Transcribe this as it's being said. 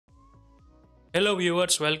Hello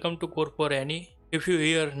viewers, welcome to Core for Any. If you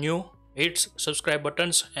hear new, hit subscribe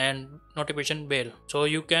buttons and notification bell so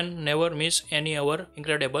you can never miss any our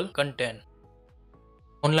incredible content.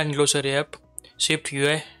 Online Grocery App,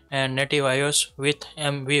 SwiftUI and native iOS with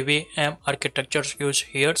MVVM architectures use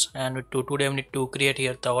here, and today we need to create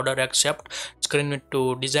here the order accept screen need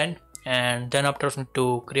to design, and then after we need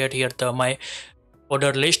to create here the my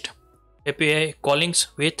order list API callings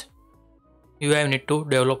with UI we need to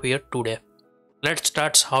develop here today. Let's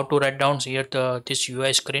start how to write down here this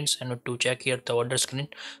UI screens and to check here the order screen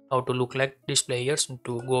how to look like display here, so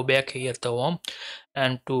to go back here the home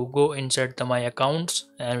and to go inside the my accounts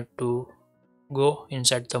and to go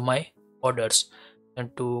inside the my orders,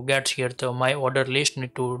 and to get here the my order list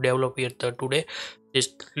need to develop here the today this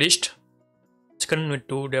list screen need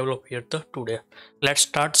to develop here the today. Let's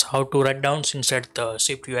start how to write down inside the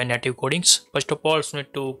SwiftUI native codings. First of all, we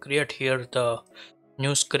need to create here the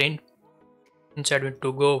new screen. Inside we need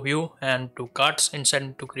to go view and to carts. Inside we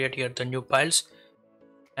need to create here the new files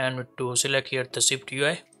and we need to select here the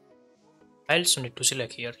SwiftUI files. We need to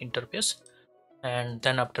select here interface, and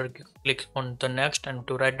then after click on the next and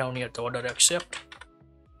to write down here the order accept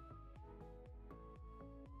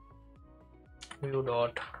view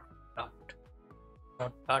dot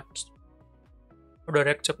start order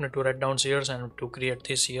accept need to write down here and to create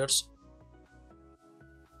this here,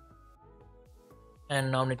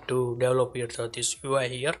 and now need to develop here this UI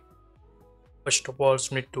here. First of all,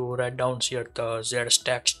 we need to write down here the z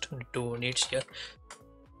text needs here.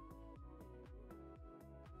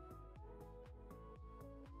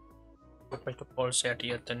 First of all, set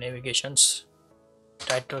here the navigations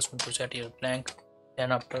titles, need to set here blank.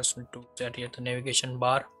 Then after we need to set here the navigation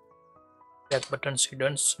bar back button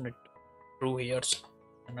hidden need to true here,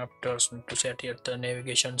 and after we need to set here the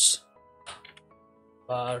navigations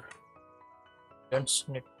bar need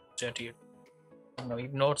to set here. Now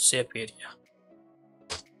ignore safe area.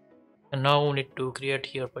 And now we need to create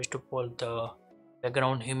here first of all the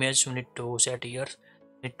background image. We need to set here.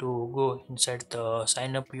 Need to go inside the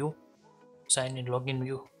sign up view, sign in login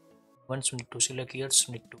view. Once we need to select here,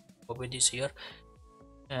 we need to copy this here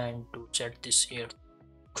and to set this here.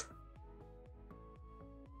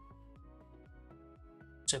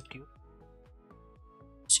 Accept you.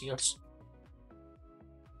 Here.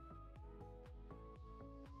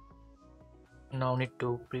 Now need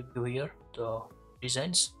to preview here the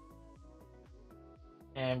designs,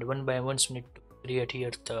 and one by one we need to create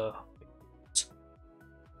here the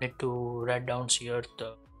need to write down here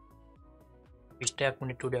the step we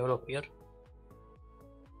need to develop here.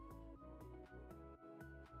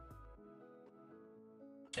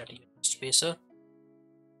 Set here spacer,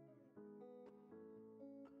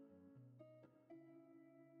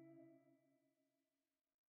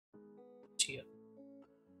 here.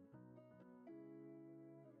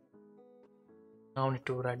 Now need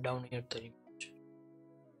to write down here the image.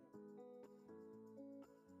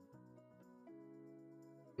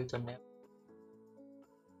 Give the name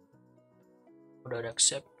order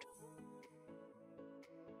accept.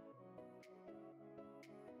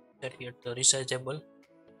 Set here the resizable,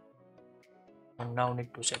 and now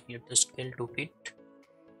need to set here the scale to fit,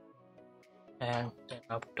 and then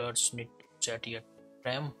after need to set here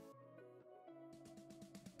frame.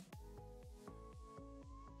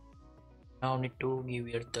 Now need to give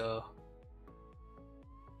here the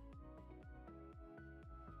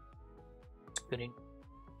screen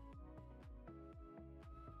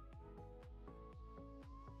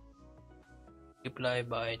reply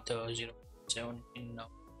by the 0.17. Now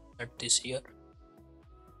at this here.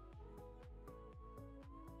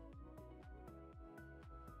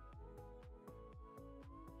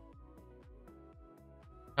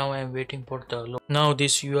 Now I am waiting for the load. Now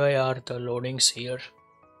this UI are the loadings here.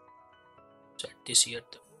 Set this here,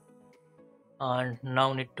 and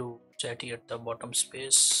now need to set here the bottom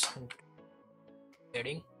space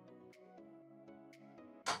heading.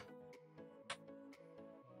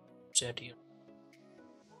 Set here.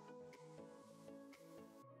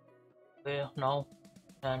 Okay, now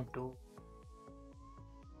and to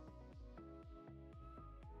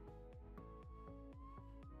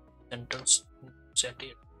centers set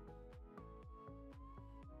it.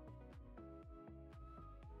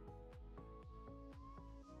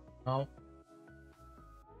 Now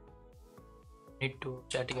need to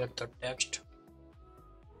set here the text.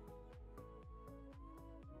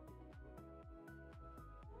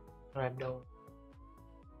 Write down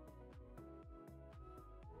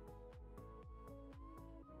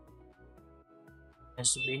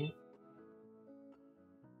has been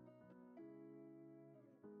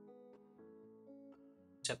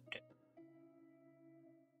accepted.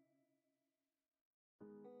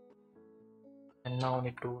 now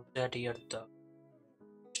need to set here the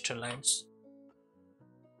extra lines.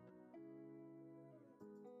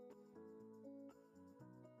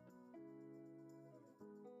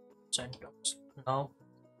 Centers. Now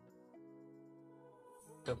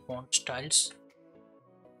the font styles,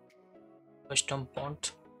 custom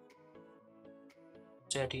font,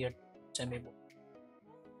 set here semicolon,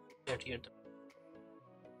 set here the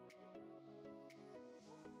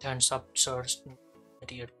then subsearch at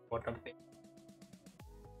here bottom page.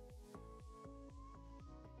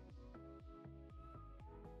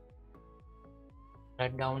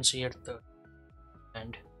 Write down here the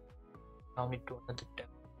and now need to another tab.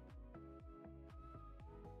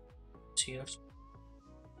 Here,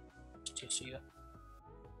 this here.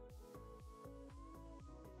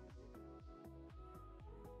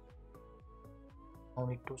 Now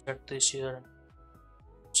need to set this here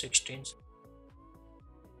 16.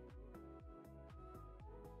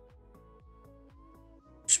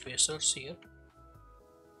 Spacers here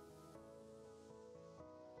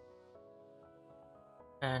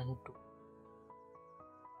and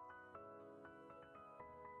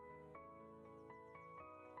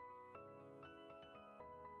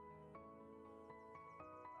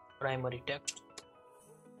primary text.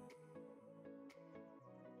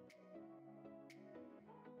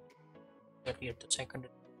 That here the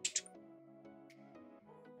secondary text.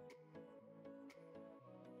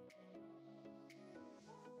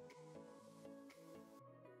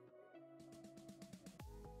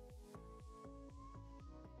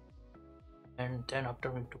 And then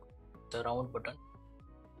after we took the round button.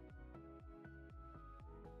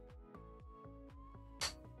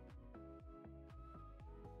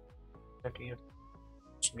 That here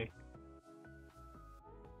split.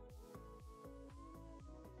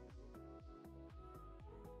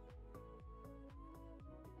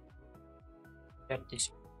 Get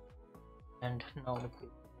this and now we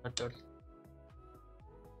put another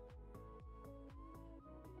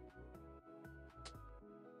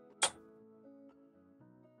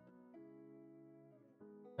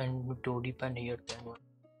and to depend here then one.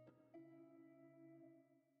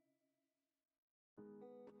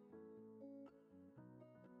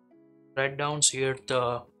 Write down here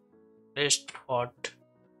the list hot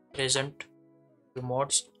present the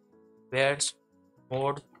modes where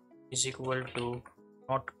mode is equal to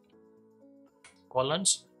not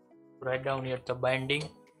colons. Write down here the binding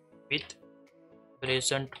with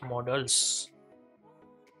present models.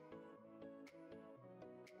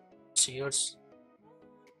 Here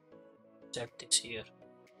set this here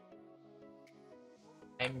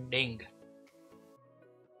ending.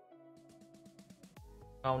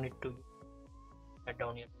 Now need to add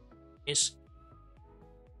down here is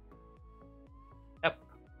app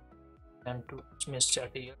and to dismiss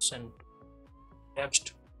chat here and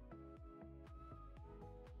text.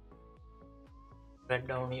 Write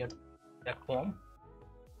down here platform.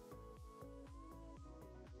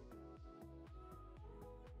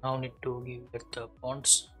 Now need to give it the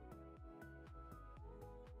fonts.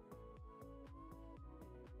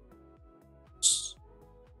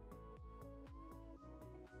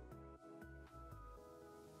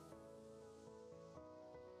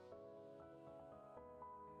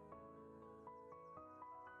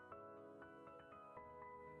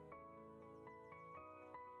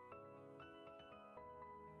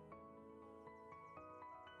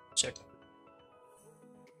 Set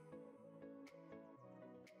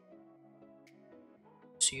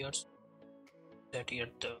here set here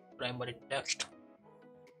the primary text,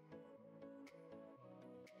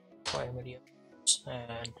 primary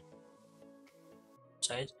and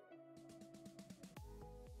size.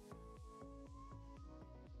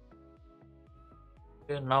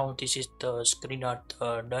 Okay, now this is the screen art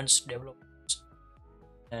done development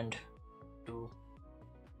and to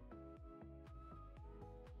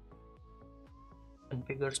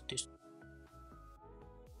configure this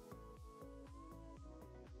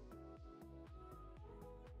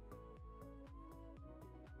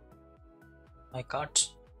my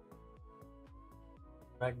cards.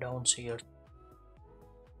 Write down here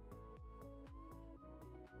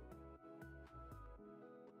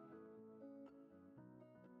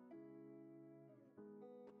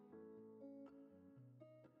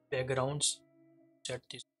backgrounds, set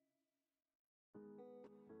this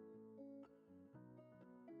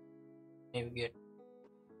navigate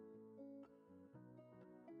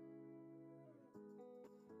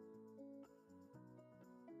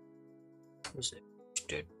is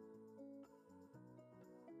state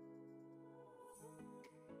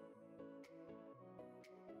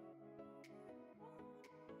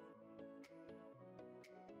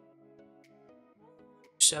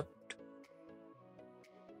accept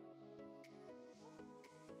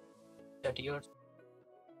set here.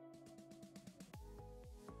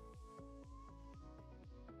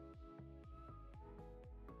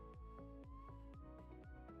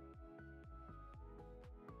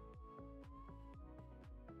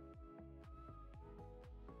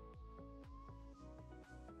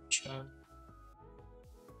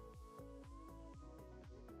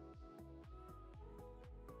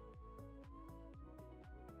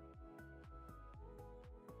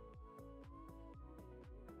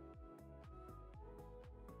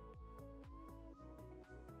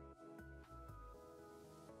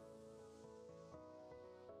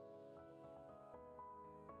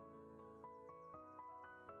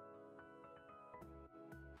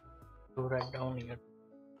 To write down here,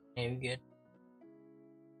 navigate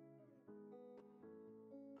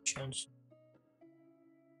options.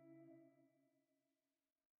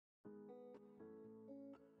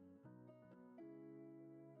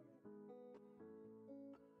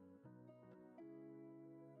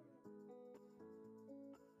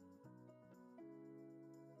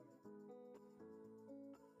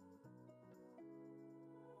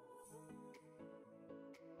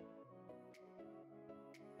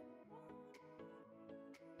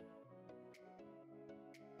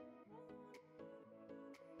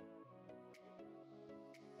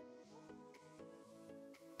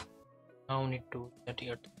 Now need to set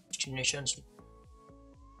here destinations.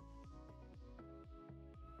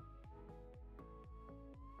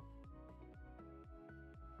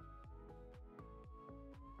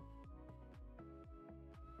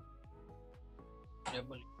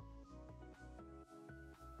 Variable.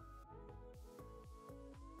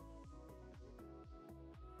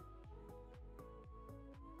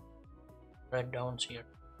 Write down here.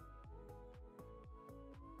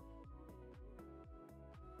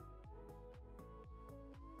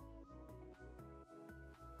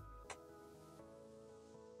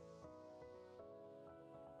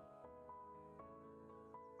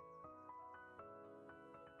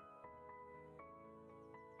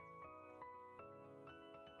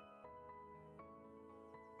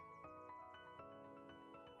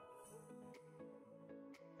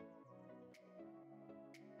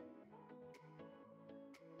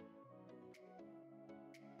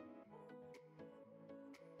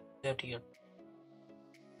 Set here.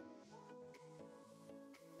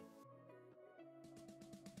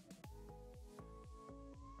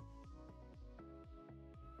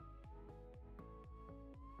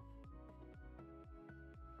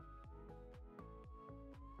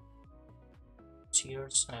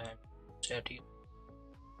 Cheers and set here.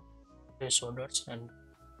 Place orders and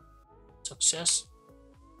success.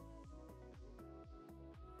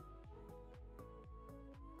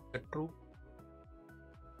 The true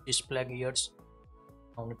display gears.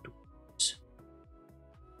 Now need to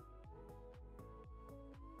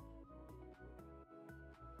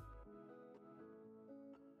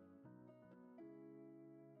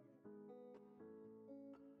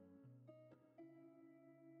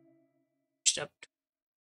accept.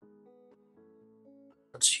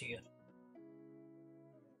 That's here.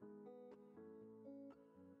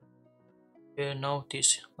 Okay, now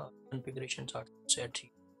these configurations are set here.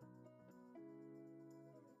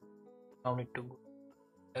 Now need to go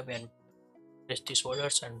tab and place these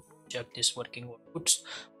orders and check this working goods.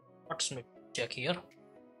 What's need to check here?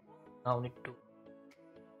 Now need to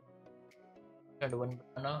add one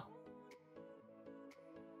banana.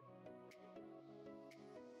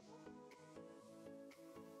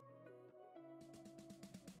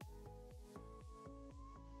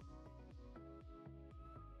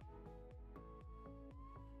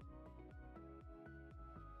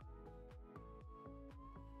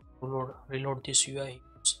 Reload this UI.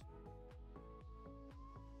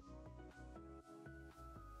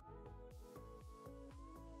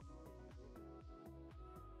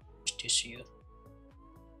 This here.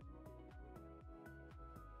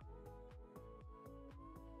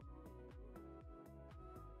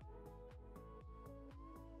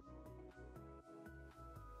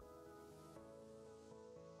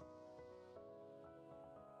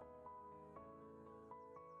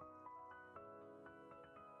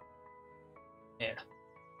 Add.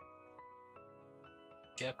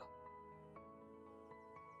 Check.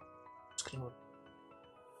 Screen.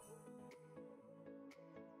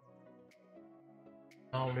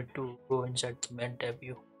 Now we need to go inside the main tab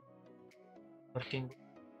view. Working.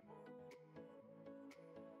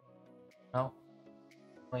 Now,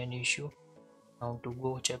 no any issue. Now to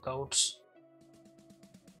go checkouts.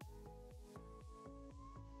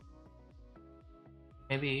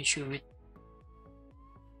 Maybe issue with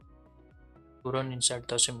to run inside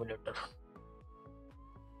the simulator.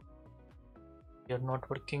 They are not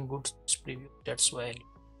working good this preview. That's why I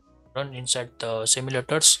run inside the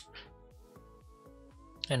simulators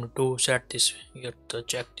and to set this here to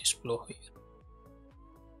check this flow here.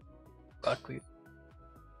 Cart view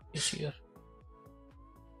is here.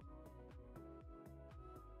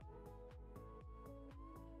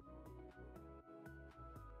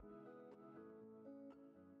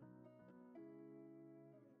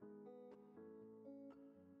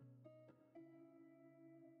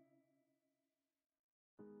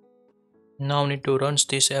 Now need to run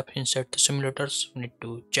this app inside the simulators. Need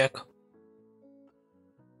to check.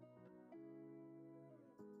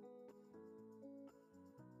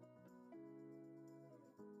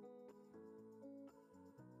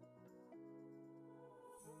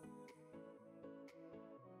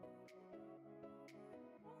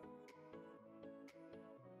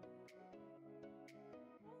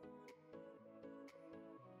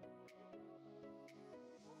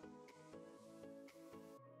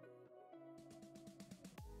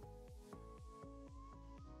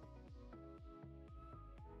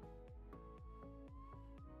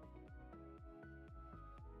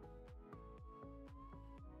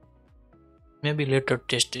 Maybe later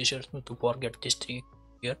test this here to forget this three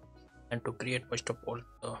here and to create first of all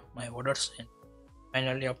my orders, and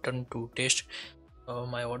finally after to test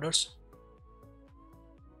my orders.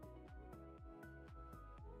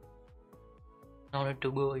 Now need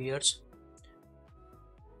to go here,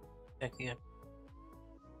 check here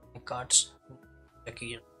my cards, check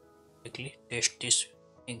here quickly test these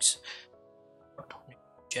things.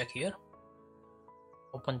 Check here,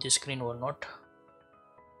 open this screen or not.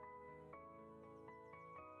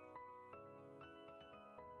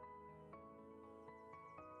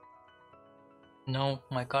 Now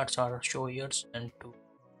my cards are show here and to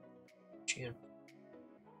share.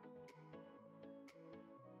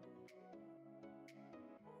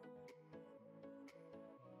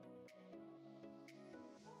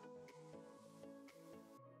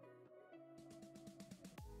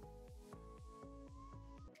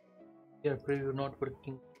 Here preview not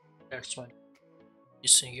working, that's why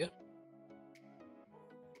this here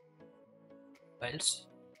files,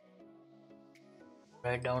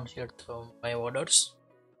 write down here my orders.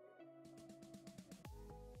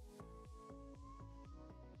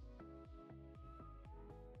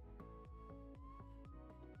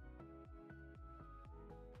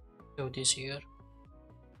 So this here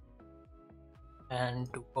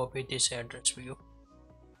and to copy this address view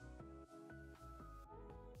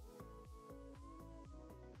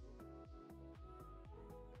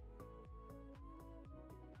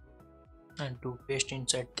and to paste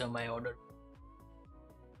inside my order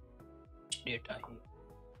data here.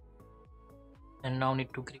 And now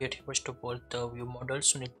need to create first of all the view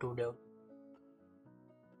models. Need to develop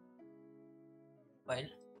file,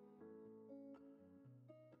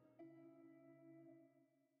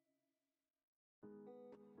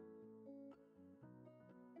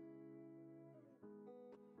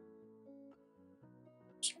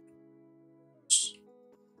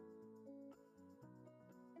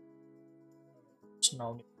 so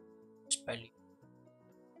now spelling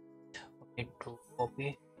need to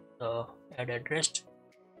copy the add address.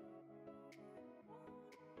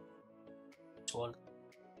 So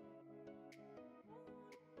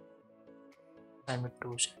I need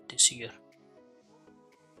to set this here.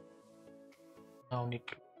 Now need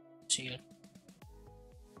to here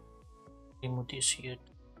remove this here,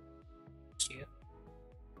 here.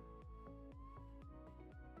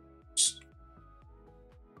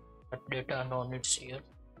 But data now needs here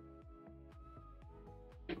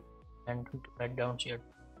and to write down here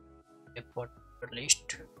import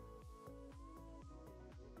list.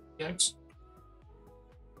 Yes.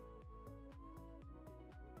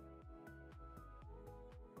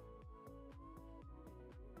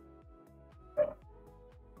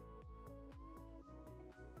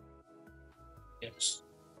 Yes.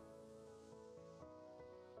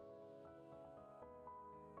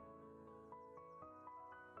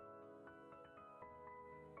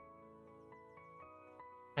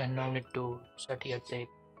 And now need to set here the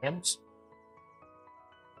names.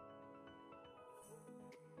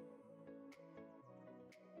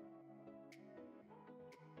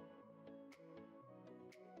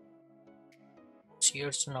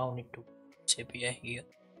 Here so now need to API here.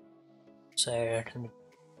 So I need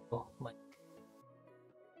to my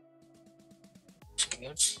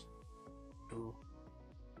skills to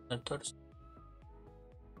methods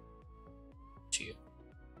here.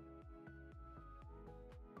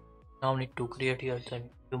 Now need to create here the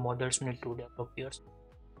new models. Need to develop here.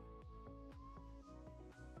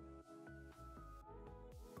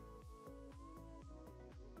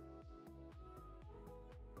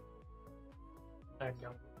 write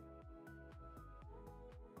down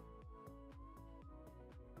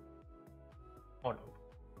model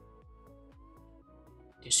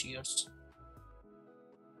this year's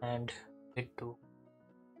and need to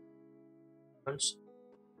first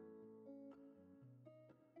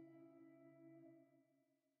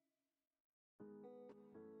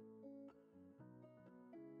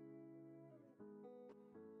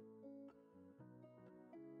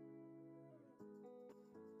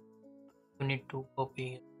you need to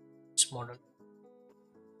copy this model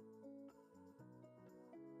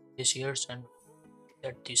this year's and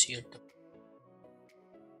set this year the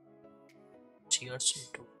years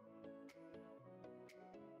into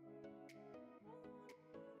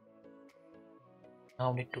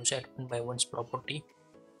now need to set one by one's property.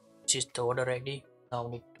 This is the order ID. Now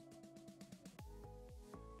need to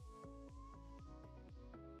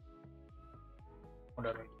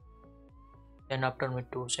order ID. Then after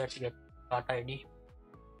need to set get cart ID.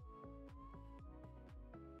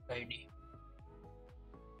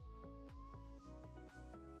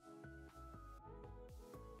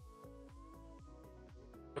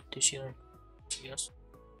 Put this year, yes,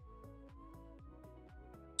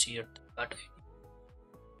 here the cart ID.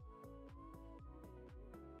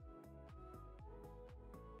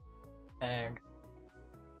 And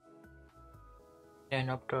then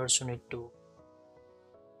after you need to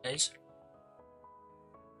size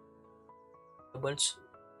doubles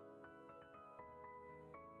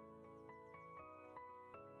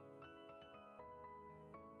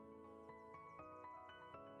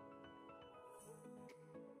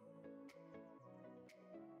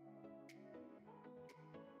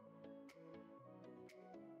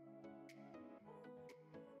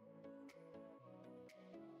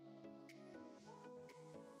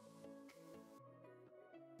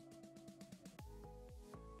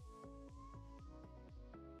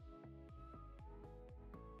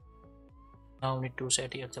now need to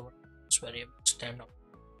set here the variable stand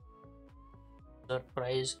the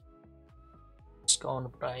price,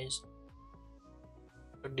 discount price,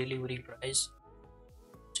 the delivery price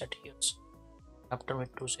set here. After need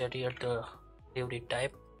to set here the delivery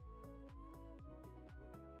type,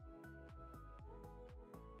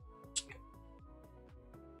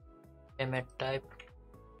 payment type,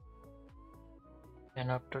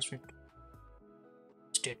 and after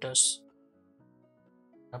status,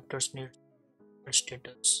 after need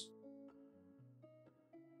status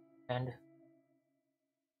and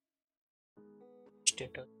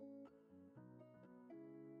status,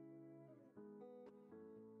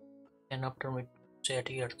 and after we set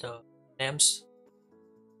here the names,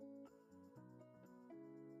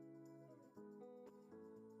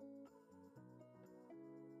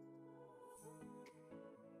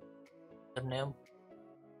 the name,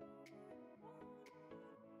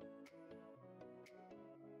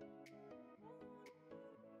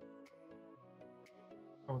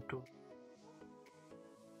 to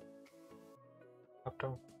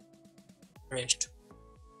after rest,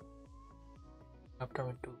 after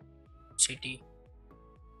we do city,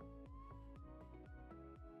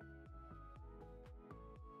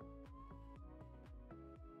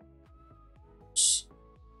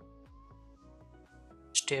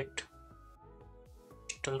 state,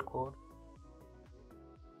 postal code,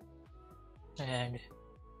 and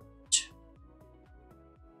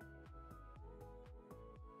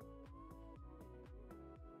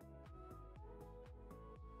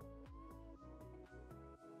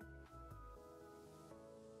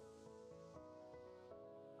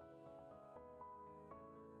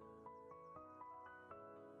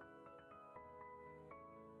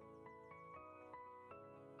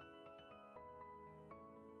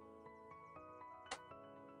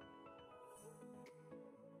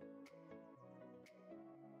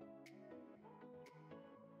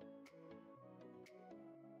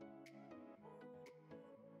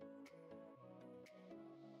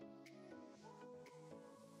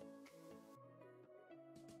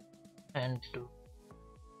to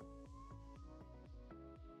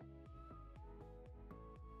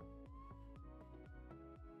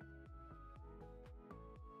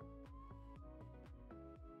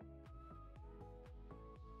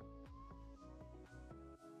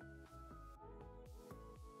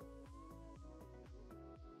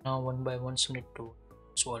now one by one need to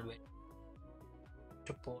solve it.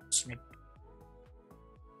 Suppose need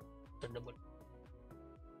the double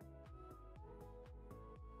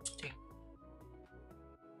thing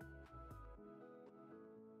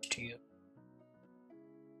here.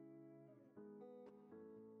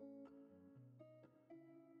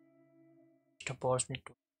 Suppose need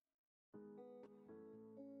to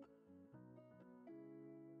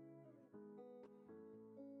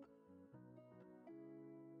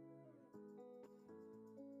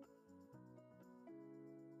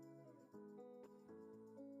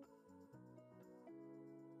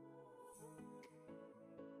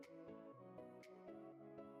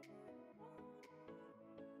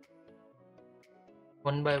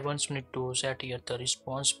One by one, we need to set here the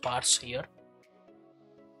response parse here,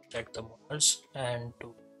 set the models, and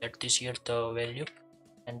to set this here the value,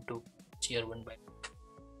 and to here one by one.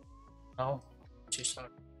 Now this is our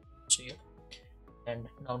here, and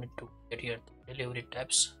now need to get here the delivery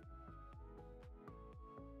tabs.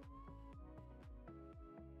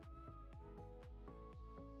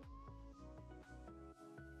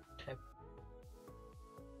 Tab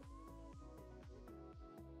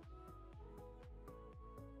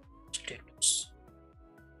status.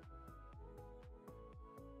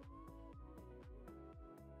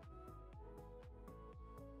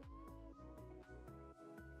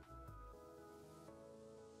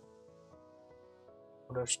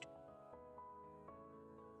 Order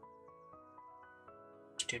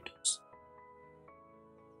status.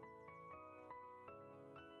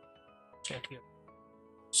 Set here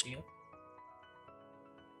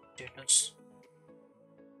status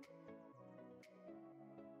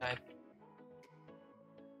type.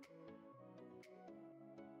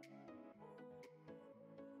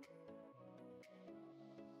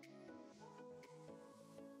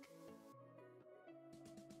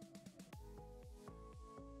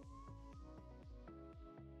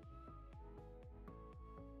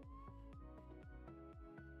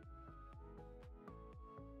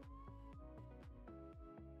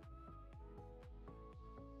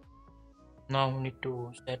 Now we need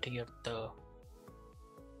to set here the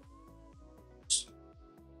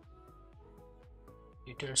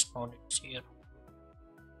details models here.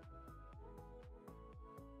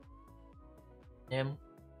 Name,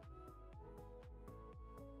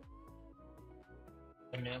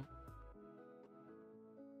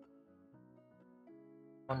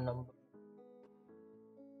 phone number,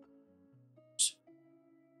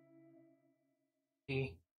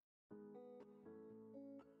 state,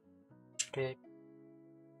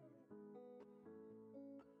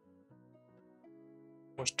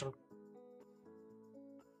 postal.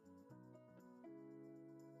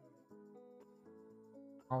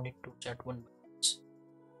 Now need to set one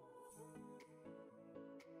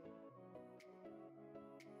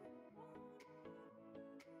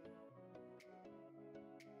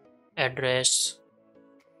address,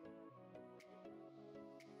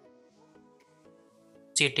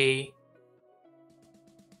 city,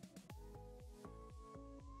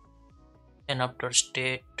 then after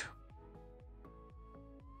state,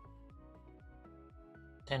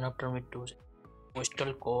 then after we do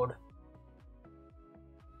postal code,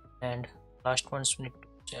 and last ones we need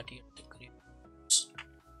to set here the grades.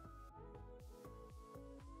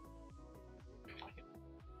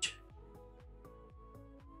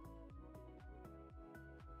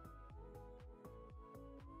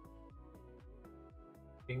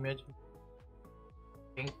 Image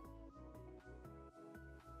pink.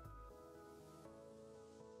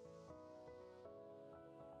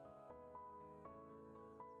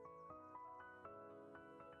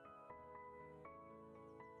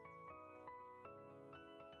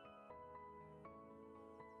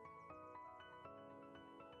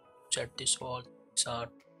 Set this all. These are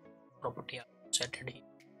property set it here.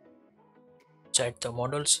 Set the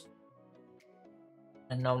models,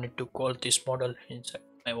 and now need to call this model inside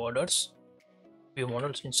my orders. View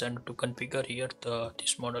models inside to configure here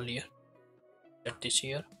this model here. Set this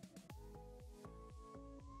here,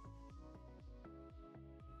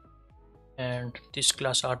 and this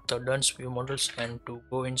class are the done view models, and to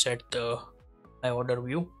go inside the my order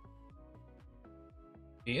view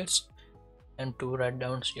here, and to write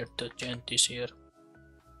down here the change this here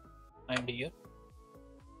and here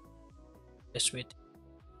yes with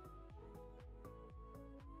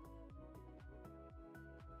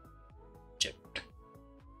checked.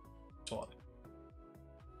 So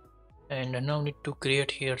and now need to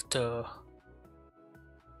create here the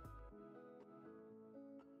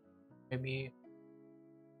maybe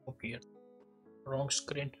up here wrong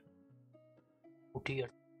screen, put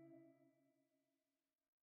here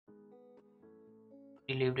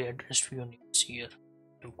delivery address view needs here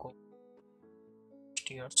to go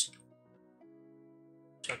here,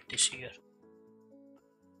 set this here,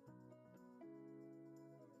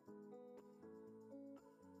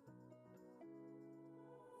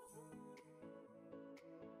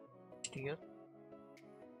 here,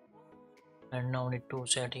 and now need to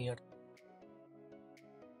set here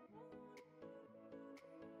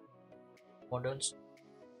models,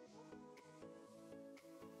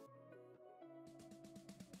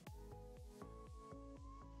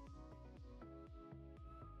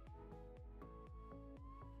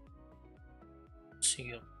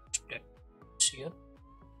 here, here,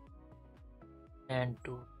 and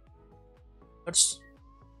to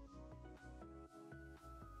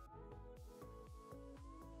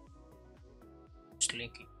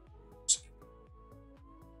click it.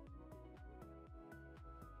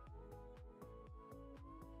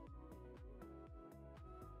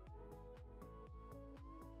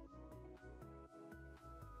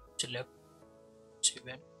 Select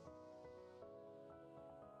event.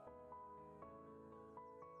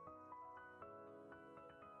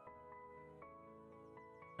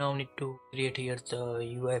 Now need to create here the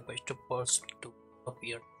UI first of all to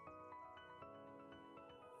appear.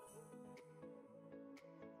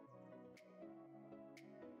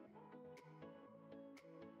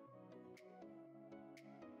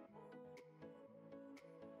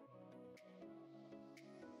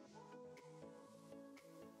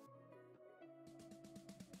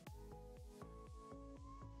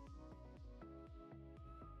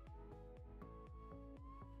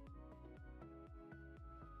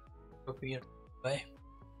 Appear by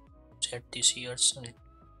set this here and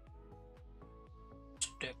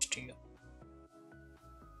text here.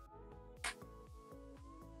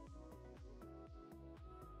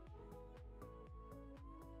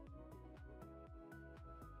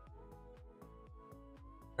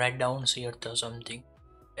 Write down here the something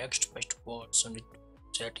text first of all, so need to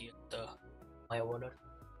set here the my order.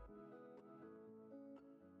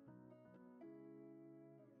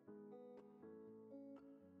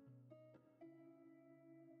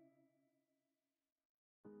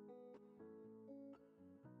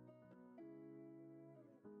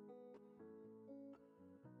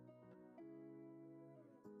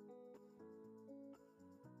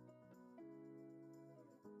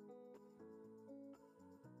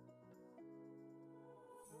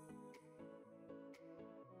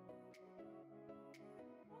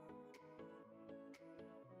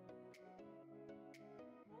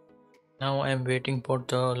 Now I am waiting for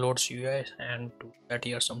the loads UI and to set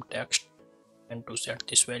here some text and to set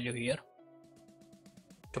this value here.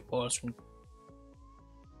 Suppose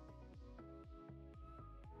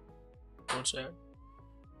set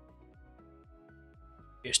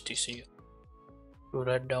paste this here. To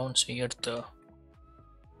write down here the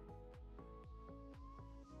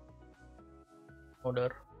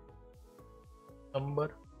order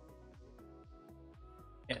number.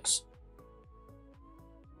 Yes.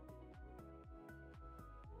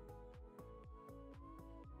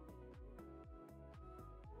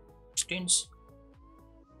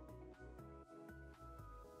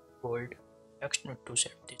 Bold text need to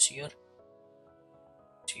set this here.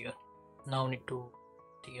 Now need to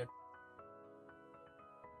here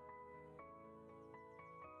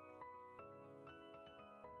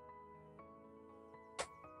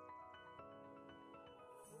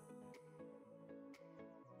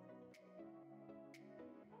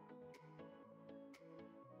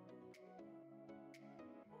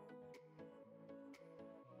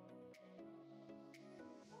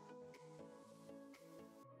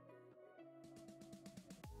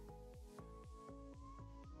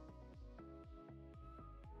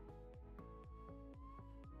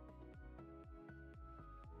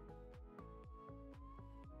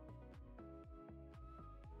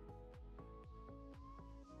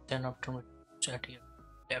then after set here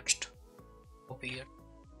text over here,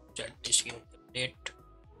 set this here the date.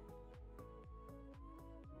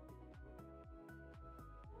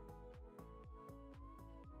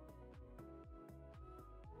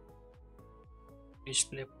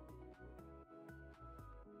 Display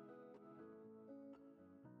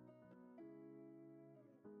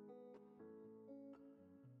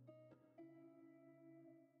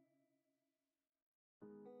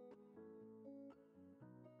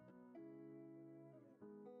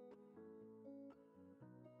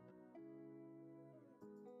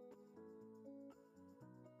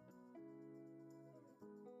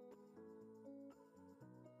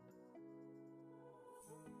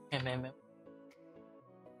MMM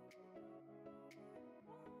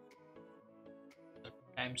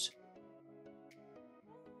times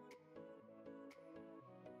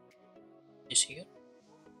this here.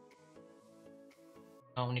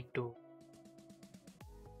 Now need to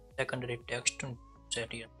secondary text and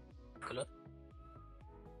set here color.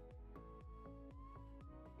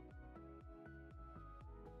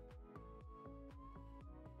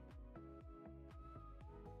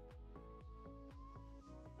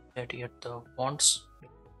 Set here the fonts.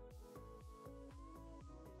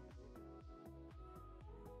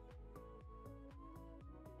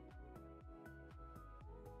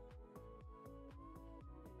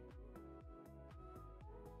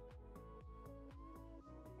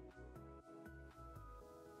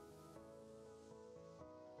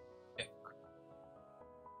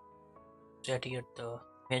 Set here the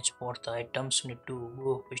image for the items. Need to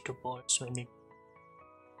go first of all, so we need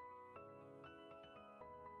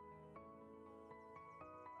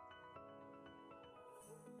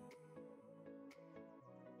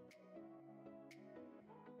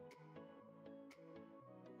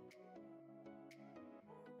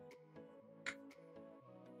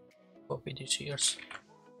copy this here,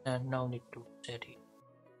 and now need to set it.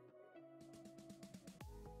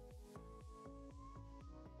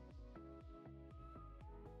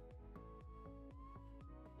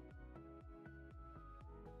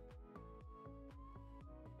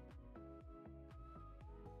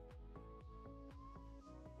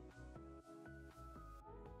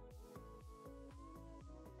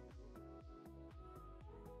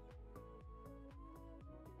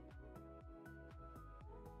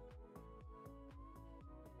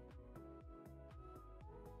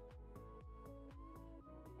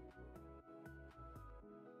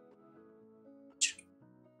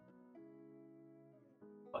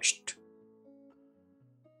 First,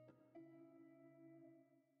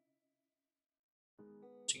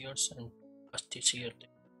 years and first this year.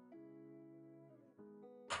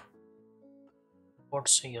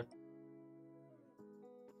 What's here?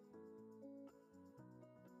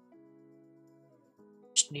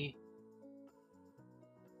 HD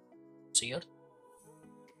here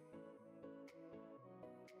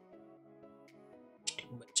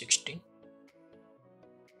 16 by 16.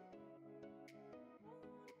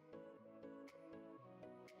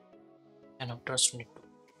 And after we need to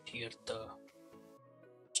here the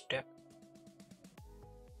step.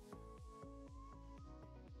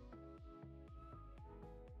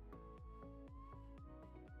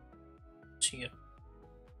 Here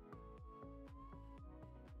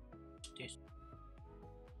this.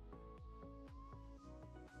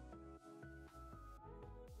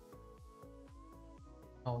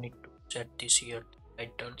 Now need to set this here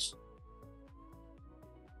titles.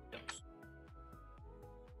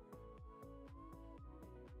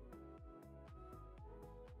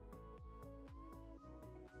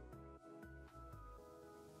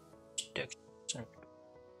 Text and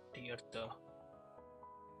here the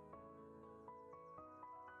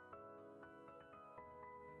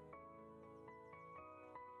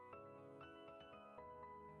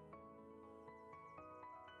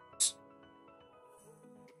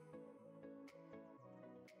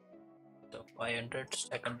the 500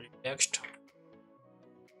 secondary text.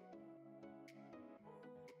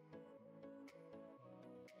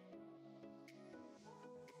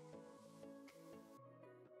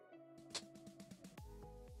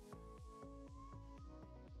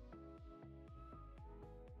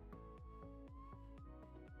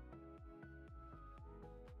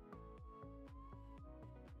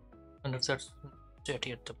 Another set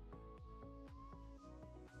here the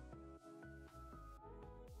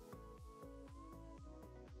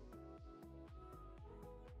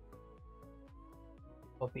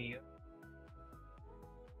copy here.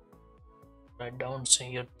 Write down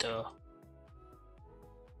here the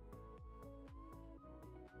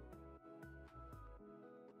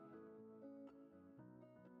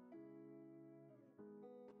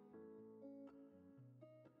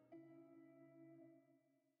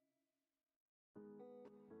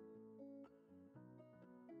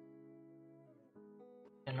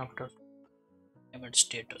and after payment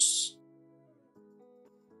status.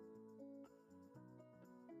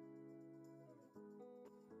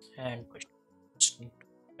 And just need to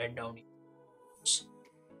write down it.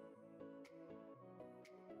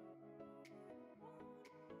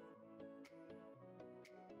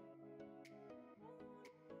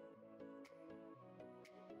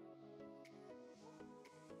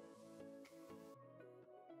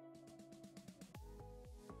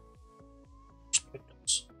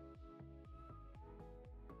 Status.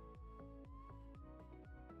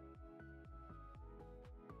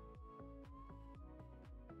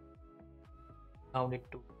 Now need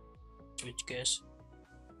to switch case.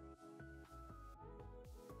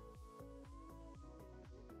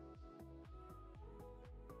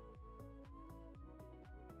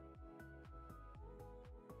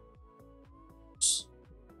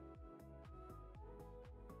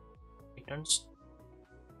 Returns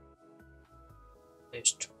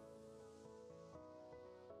paste.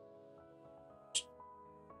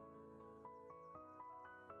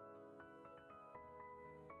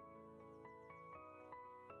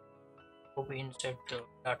 We insert the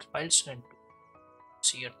data files and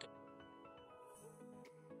see here the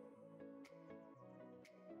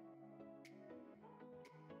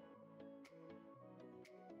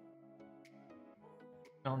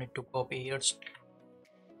now need to copy here's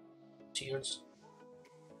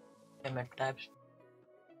payment types.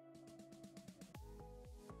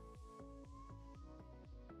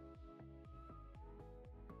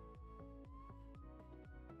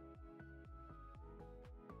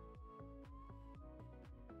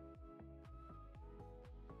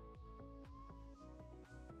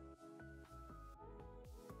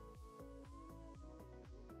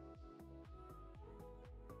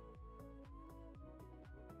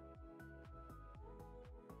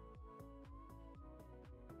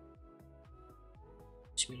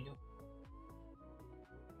 value.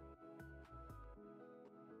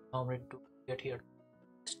 Now we need to get here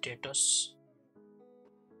status.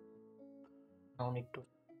 Now need to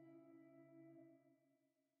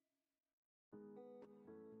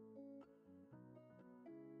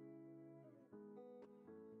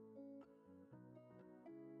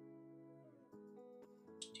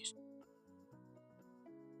this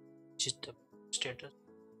is the status,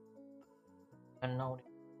 and now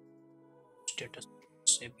status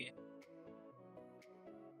API.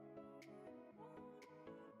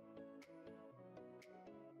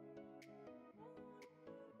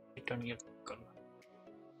 Return here color.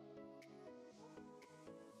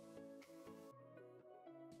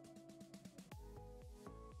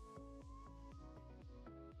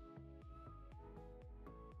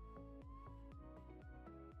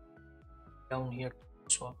 Down here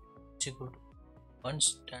swap is equal to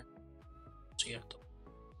once, then here the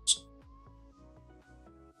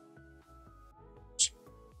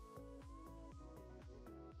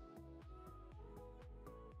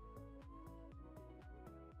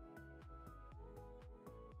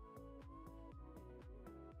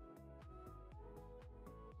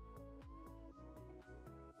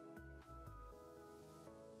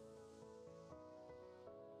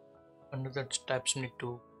another types need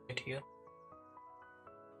to get here.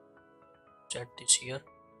 Set this here.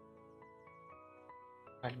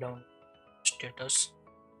 Write down status.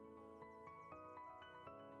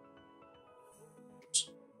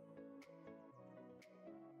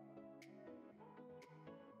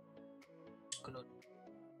 Color.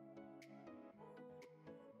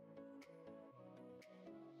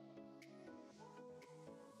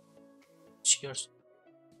 Cheers.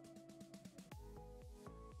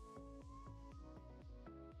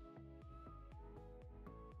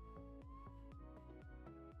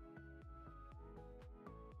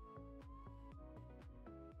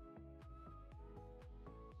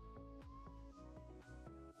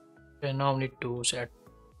 Okay, now need to set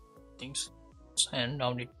things, and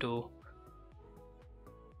now need to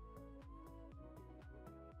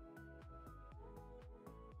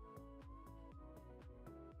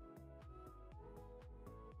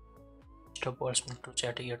stop also need to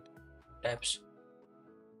set here tabs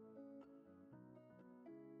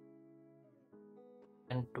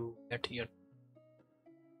and to get here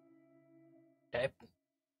tab.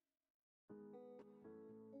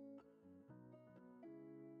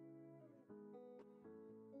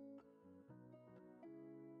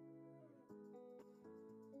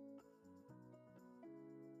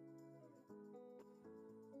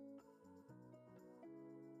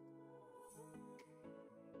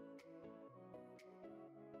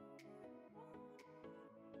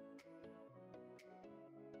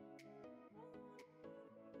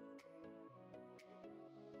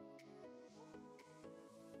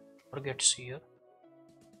 Forgets here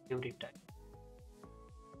every time.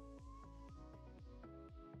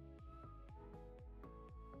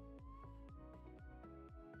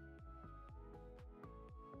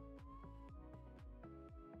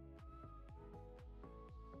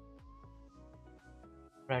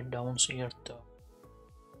 Write down here the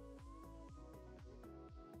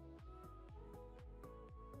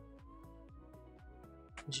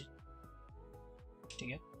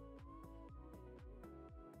here.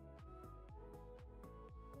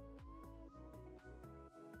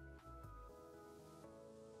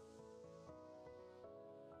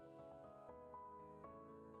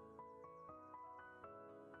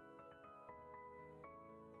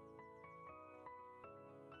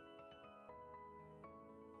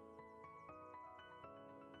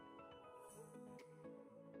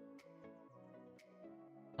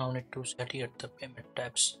 Now need to set here the payment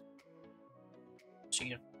tabs.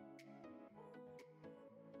 Here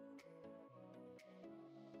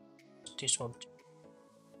this object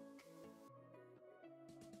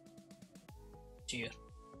here,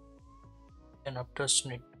 and after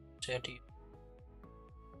need to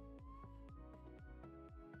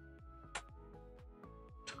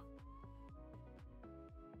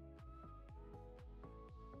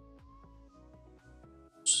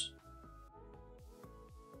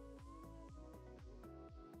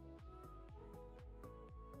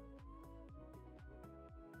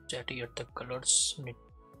set here the colors need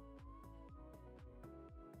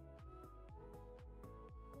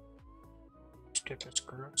status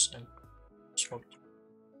colors and stop.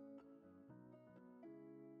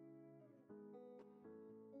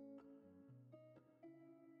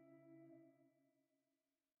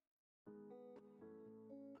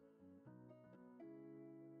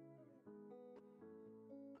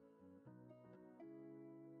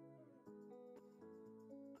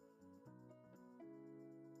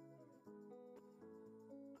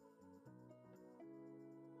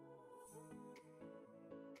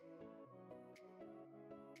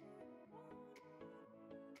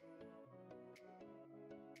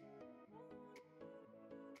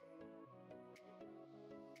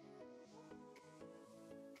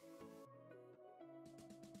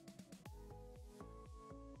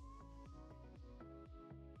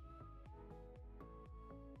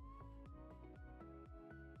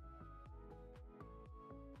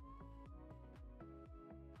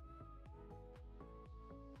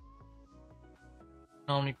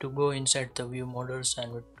 Now need to go inside the view models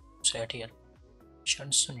and we set here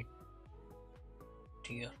options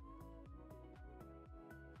here.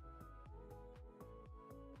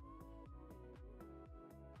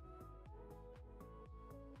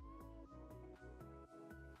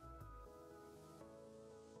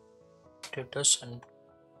 Status and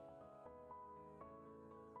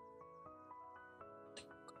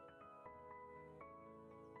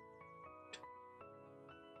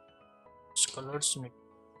colors need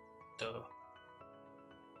the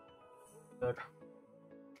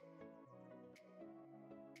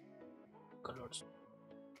colors,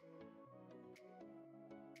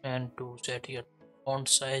 and to set here font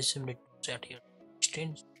size we need to set here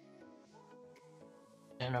 16,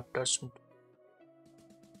 and after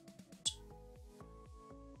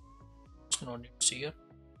no needs here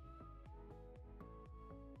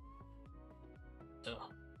the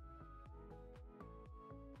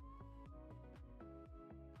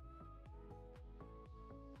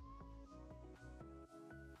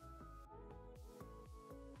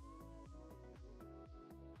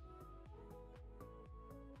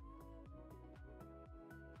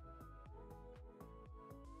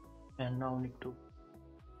and now need to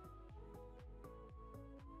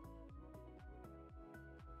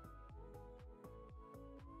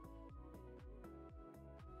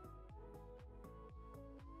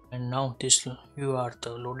and now this you are the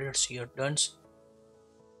loaded here done.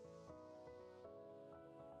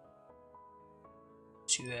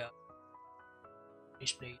 SwiftUI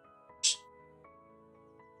display,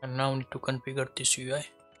 and now need to configure this UI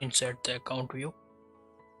inside the account view.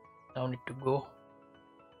 Now need to go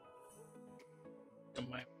to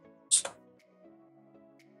my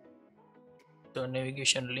the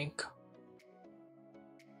navigation link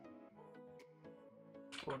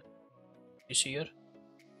for this here,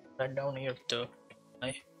 right down here the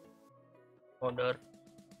my order,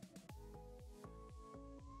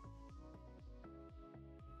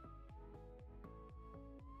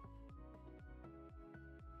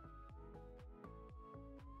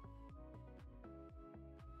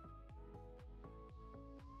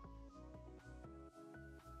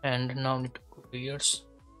 and now need to go to years.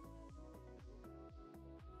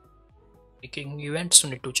 Clicking events,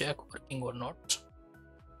 need to check working or not.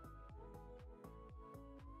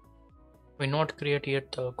 We not create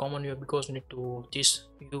yet the common view because we need to this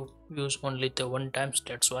view use only the one times,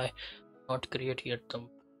 that's why not create yet the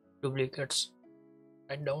duplicates.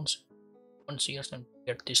 Write down once here and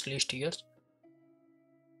get this list here,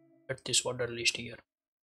 get this order list here.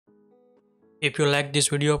 If you like this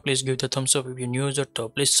video, please give the thumbs up. If you're new user, so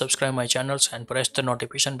please subscribe my channels and press the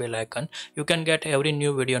notification bell icon. You can get every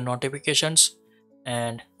new video notifications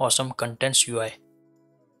and awesome contents UI.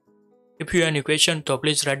 If you have any question, so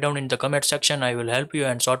please write down in the comment section. I will help you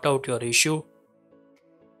and sort out your issue.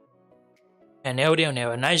 And everyone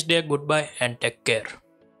have a nice day. Goodbye and take care.